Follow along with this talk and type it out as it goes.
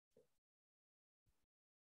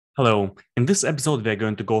Hello. In this episode, we're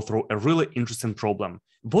going to go through a really interesting problem.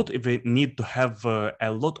 What if we need to have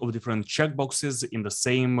a lot of different checkboxes in the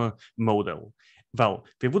same model? Well,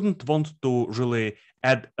 we wouldn't want to really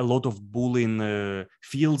add a lot of Boolean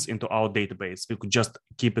fields into our database. We could just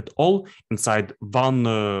keep it all inside one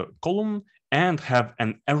column and have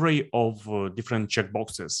an array of different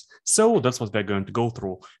checkboxes. So that's what we're going to go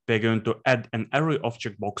through. We're going to add an array of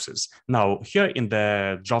checkboxes. Now, here in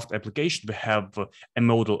the draft application, we have a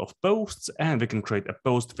model of posts, and we can create a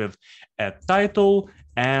post with a title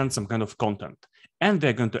and some kind of content. And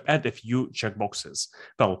we're going to add a few checkboxes.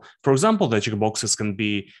 Well, for example, the checkboxes can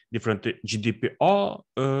be different GDPR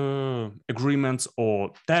agreements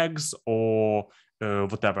or tags or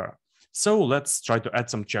whatever. So let's try to add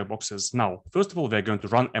some checkboxes. Now, first of all, we're going to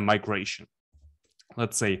run a migration.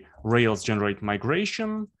 Let's say Rails generate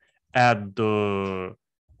migration, add the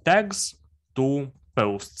tags to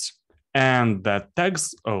posts. And the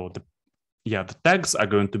tags, the tags are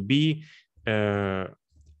going to be a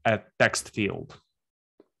text field.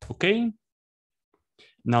 Okay.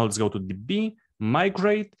 Now let's go to DB,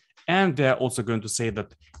 migrate, and they're also going to say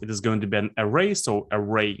that it is going to be an array. So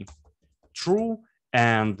array true,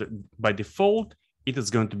 and by default, it is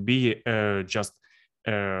going to be just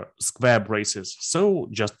square braces. So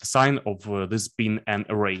just the sign of this being an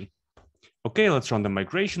array. Okay, let's run the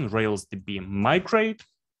migration, Rails DB migrate.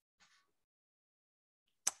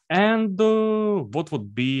 And what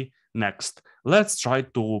would be next? Let's try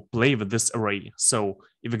to play with this array. So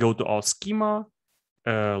if we go to our schema,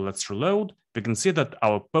 let's reload, we can see that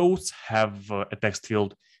our posts have a text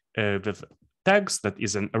field with tags that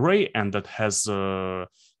is an array and that has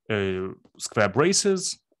square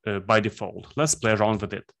braces by default. Let's play around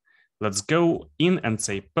with it. Let's go in and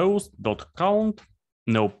say post.count,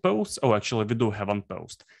 no posts. Oh, actually, we do have one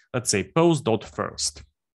post. Let's say post.first.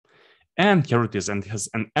 And here it is, and it has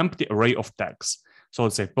an empty array of tags. So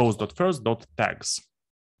let's say post.first.tags.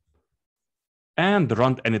 And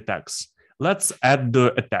run any tags. Let's add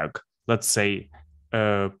a tag. Let's say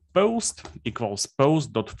post equals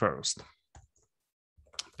post.first.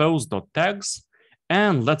 Post.tags.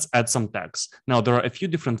 And let's add some tags. Now, there are a few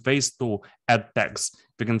different ways to add tags.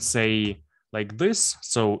 We can say like this.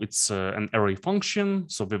 So it's an array function.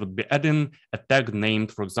 So we would be adding a tag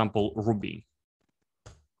named, for example, Ruby.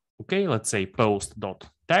 Okay, let's say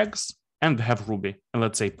post.tags, and we have Ruby. And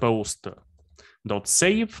let's say post.save,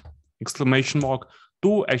 exclamation mark,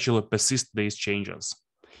 to actually persist these changes.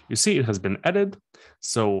 You see, it has been added.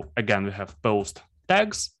 So again, we have post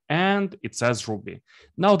tags, and it says Ruby.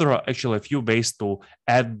 Now there are actually a few ways to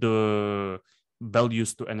add the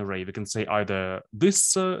values to an array. We can say either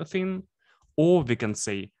this thing, or we can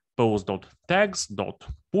say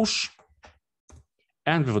post.tags.push,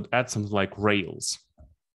 and we would add something like Rails.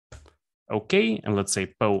 Okay, and let's say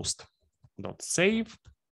post.save.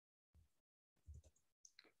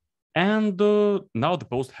 And now the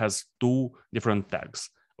post has two different tags.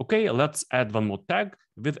 Okay, let's add one more tag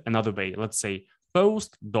with another way. Let's say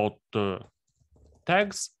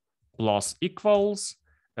post.tags plus equals,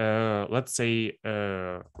 let's say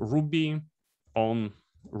Ruby on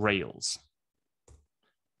Rails.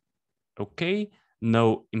 Okay,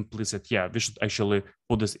 no implicit, we should actually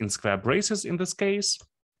put this in square braces in this case.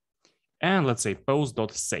 And let's say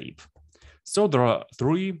post.save. So there are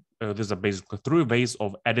these are basically three ways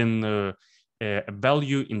of adding a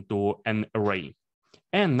value into an array.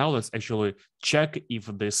 And now let's actually check if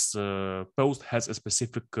this post has a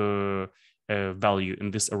specific value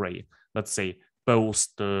in this array. Let's say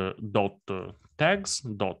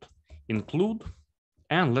post.tags.include,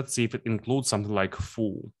 and let's see if it includes something like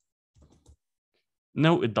full.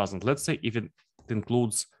 No, it doesn't. Let's say if it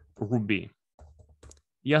includes Ruby.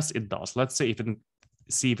 Yes, it does. Let's say if it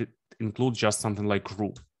includes just something like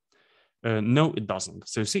ru. No, it doesn't.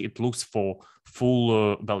 So you see, it looks for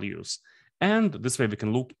full values. And this way we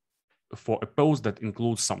can look for a post that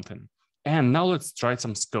includes something. And now let's try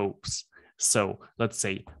some scopes. So let's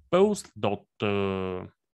say post.var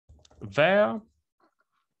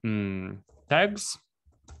tags,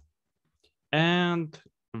 and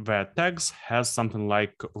where tags has something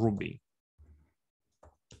like Ruby.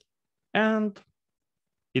 And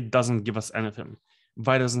it doesn't give us anything.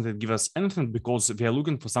 Why doesn't it give us anything? Because we are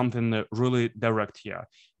looking for something really direct here.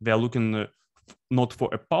 We are looking not for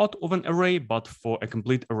a part of an array, but for a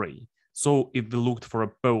complete array. So if we looked for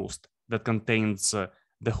a post that contains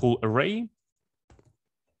the whole array,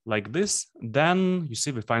 like this, then you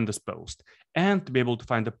see we find this post. And to be able to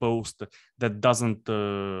find a post that doesn't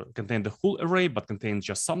contain the whole array, but contains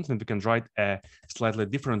just something, we can write a slightly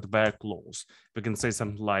different where clause. We can say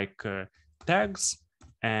something like tags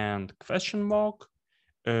and question mark,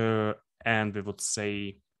 and we would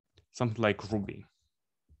say something like Ruby.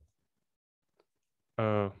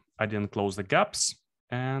 I didn't close the gaps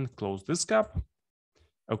and close this gap.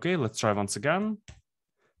 Okay, let's try once again.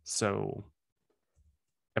 So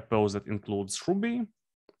a post that includes Ruby,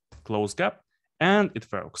 close gap, and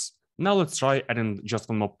it works. Now let's try adding just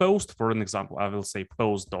one more post. For an example, I will say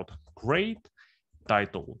post.grade,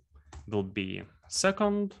 title will be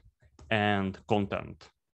second, and content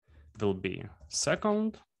will be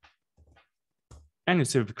second. And you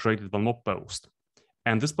see we've created one more post.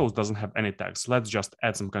 And this post doesn't have any tags. Let's just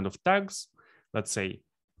add some kind of tags. Let's say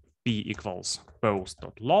p equals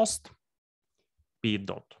post.lost,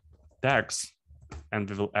 p.tags, and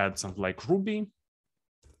we will add something like Ruby,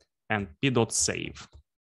 and p.save.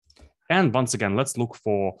 And once again, let's look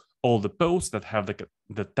for all the posts that have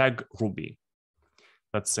the tag Ruby.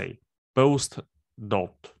 Let's say post.where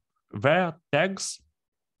tags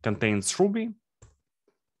contains Ruby,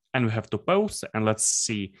 and we have two posts, and let's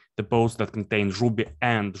see the post that contains Ruby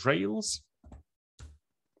and Rails.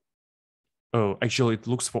 Oh, actually it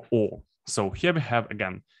looks for all. So here we have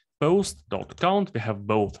again post.count. We have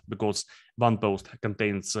both because one post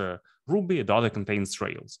contains Ruby, the other contains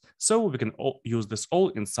Rails. So we can use this all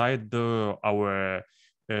inside our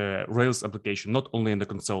Rails application, not only in the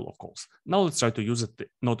console, of course. Now let's try to use it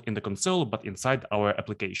not in the console, but inside our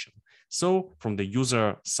application. So from the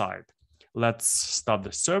user side, let's start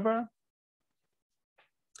the server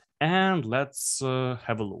and let's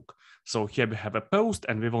have a look. So here we have a post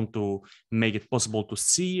and we want to make it possible to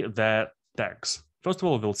see the tags. First of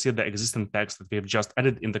all, we'll see the existing tags that we have just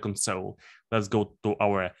added in the console. Let's go to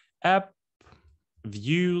our app,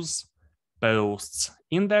 views, posts,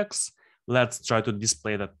 index. Let's try to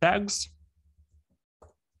display the tags.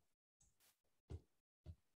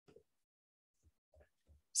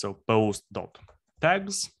 So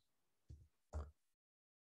post.tags.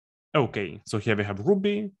 Okay, so here we have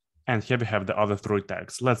Ruby, and here we have the other three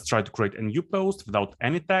tags. Let's try to create a new post without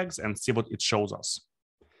any tags and see what it shows us.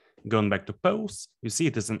 Going back to posts, you see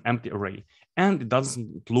it is an empty array, and it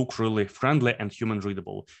doesn't look really friendly and human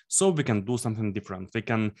readable. So we can do something different. We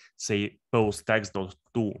can say post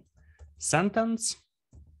tags.to sentence.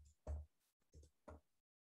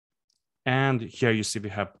 And here you see we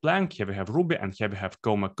have blank, here we have Ruby, and here we have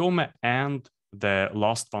comma, comma, and the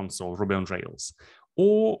last one, so Ruby on Rails.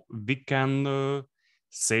 Or we can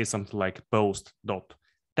say something like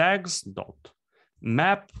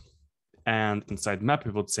post.tags.map, and inside map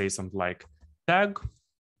we would say something like tag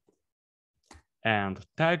and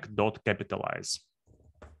tag.capitalize.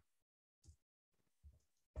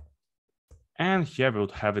 And here we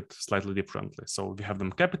would have it slightly differently. So we have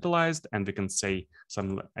them capitalized, and we can say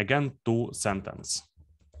something again to sentence.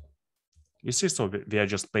 You see, so we are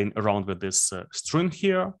just playing around with this string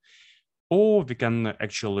here. Or we can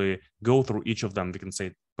actually go through each of them. We can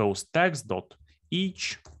say post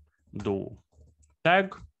tags.each, do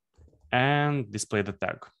tag, and display the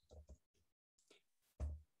tag.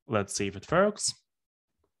 Let's see if it works.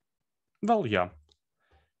 Well, yeah.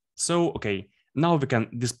 So, okay, now we can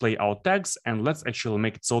display our tags, and let's actually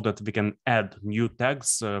make it so that we can add new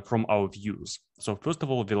tags from our views. So first of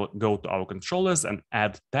all, we'll go to our controllers and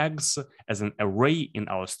add tags as an array in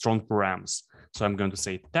our strong params. So I'm going to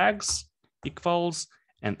say tags equals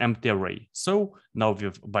an empty array. So now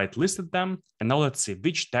we've whitelisted them, and now let's see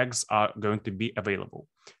which tags are going to be available.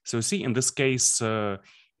 So you see, in this case, it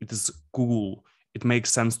is cool. It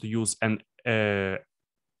makes sense to use an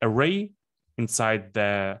array inside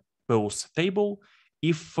the post table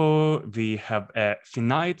if we have a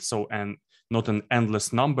finite, so not an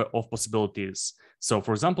endless number of possibilities. So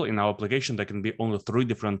for example, in our application, there can be only 3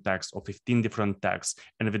 different tags or 15 different tags,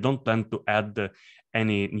 and we don't plan to add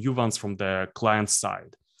any new ones from the client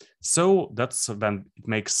side. So that's when it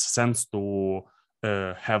makes sense to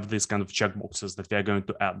have these kind of checkboxes that we are going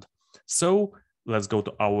to add. So let's go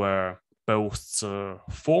to our posts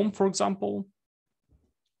form, for example.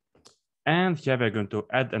 And here we're going to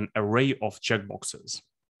add an array of checkboxes.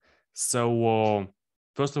 So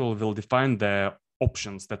first of all, we'll define the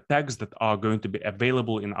options, the tags that are going to be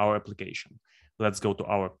available in our application. Let's go to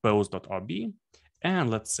our post.rb, and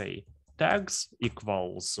let's say tags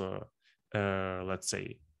equals, let's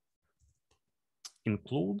say,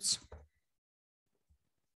 includes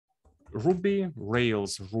Ruby,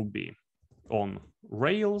 Rails, Ruby on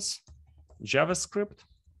Rails, JavaScript,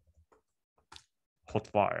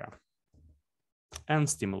 Hotwire, and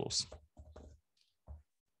Stimulus.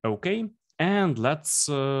 Okay, and let's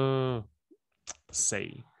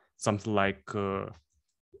say something like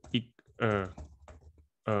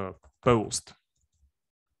post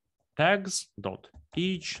tags dot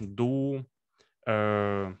each do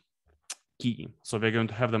key. So we're going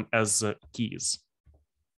to have them as keys.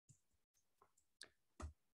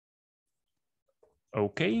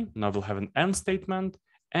 Okay, now we'll have an AND statement.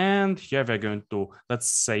 And here we're going to, let's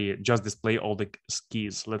say, just display all the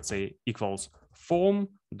keys. Let's say equals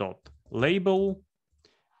form.label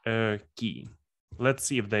key. Let's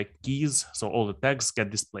see if the keys, so all the tags get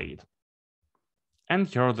displayed. And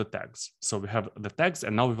here are the tags. So we have the tags,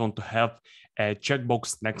 and now we want to have a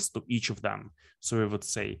checkbox next to each of them. So we would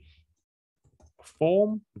say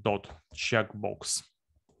form.checkbox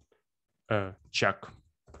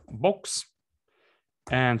checkbox.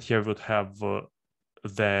 And here we would have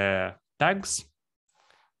the tags.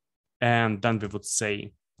 And then we would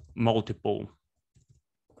say multiple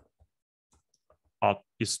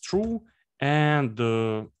is true. And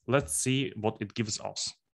let's see what it gives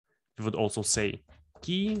us. We would also say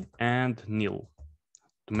key and nil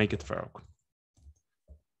to make it work.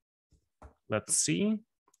 Let's see.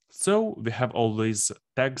 So we have all these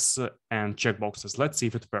tags and checkboxes. Let's see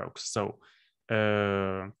if it works. So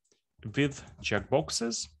with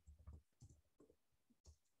checkboxes,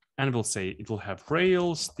 and we'll say it will have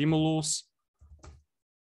rail, stimulus,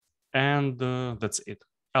 and that's it.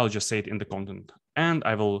 I'll just say it in the content. And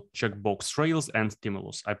I will checkbox rails and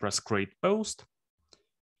stimulus. I press create post.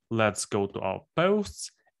 Let's go to our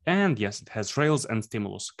posts. And yes, it has rails and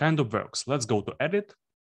stimulus. Kind of works. Let's go to edit.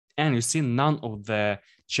 And you see none of the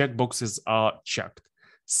checkboxes are checked.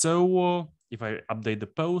 So if I update the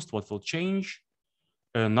post, what will change?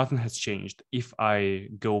 Nothing has changed. If I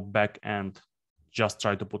go back and just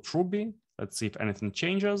try to put Ruby, let's see if anything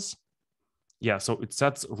changes. Yeah, so it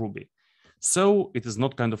sets Ruby. So it is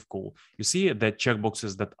not kind of cool. You see that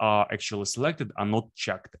checkboxes that are actually selected are not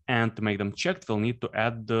checked. And to make them checked, we'll need to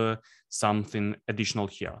add something additional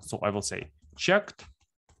here. So I will say checked.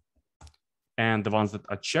 And the ones that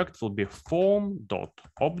are checked will be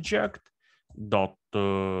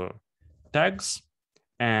form.object.tags.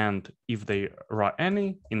 And if there are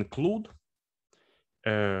any, include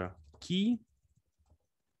key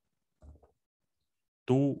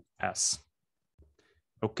to S.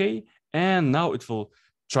 Okay, and now it will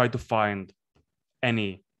try to find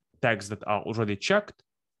any tags that are already checked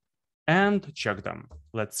and check them.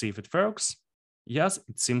 Let's see if it works. Yes,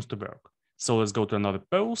 it seems to work. So let's go to another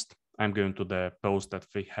post. I'm going to the post that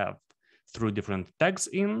we have 3 different tags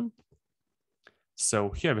in.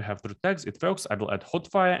 So here we have 3 tags. It works. I will add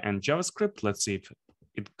Hotfire and JavaScript. Let's see if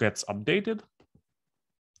it gets updated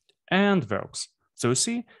and works. So you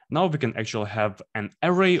see, now we can actually have an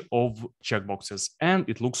array of checkboxes, and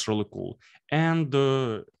it looks really cool. And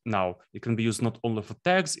now it can be used not only for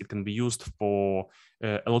tags, it can be used for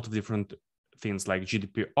a lot of different things like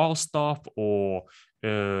GDPR stuff or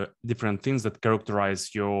different things that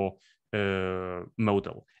characterize your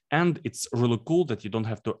model. And it's really cool that you don't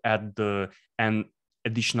have to add an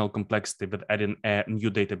additional complexity with adding a new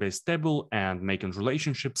database table and making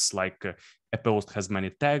relationships, like a post has many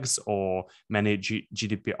tags or many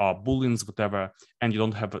GDPR booleans, whatever, and you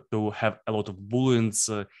don't have to have a lot of booleans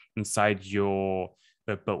inside your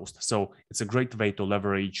post. So it's a great way to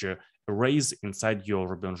leverage arrays inside your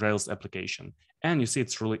Ruby on Rails application. And you see,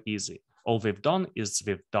 it's really easy. All we've done is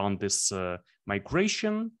we've done this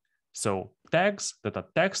migration. So tags that are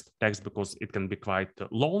text because it can be quite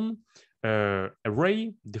long,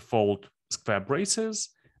 array, default square braces.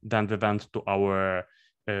 Then we went to our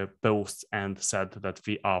posts and said that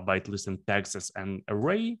we are whitelisting tags as an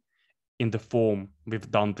array. In the form, we've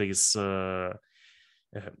done these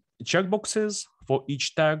checkboxes for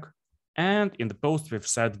each tag. And in the post, we've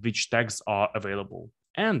said which tags are available.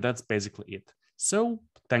 And that's basically it. So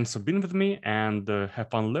thanks for being with me, and have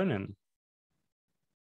fun learning.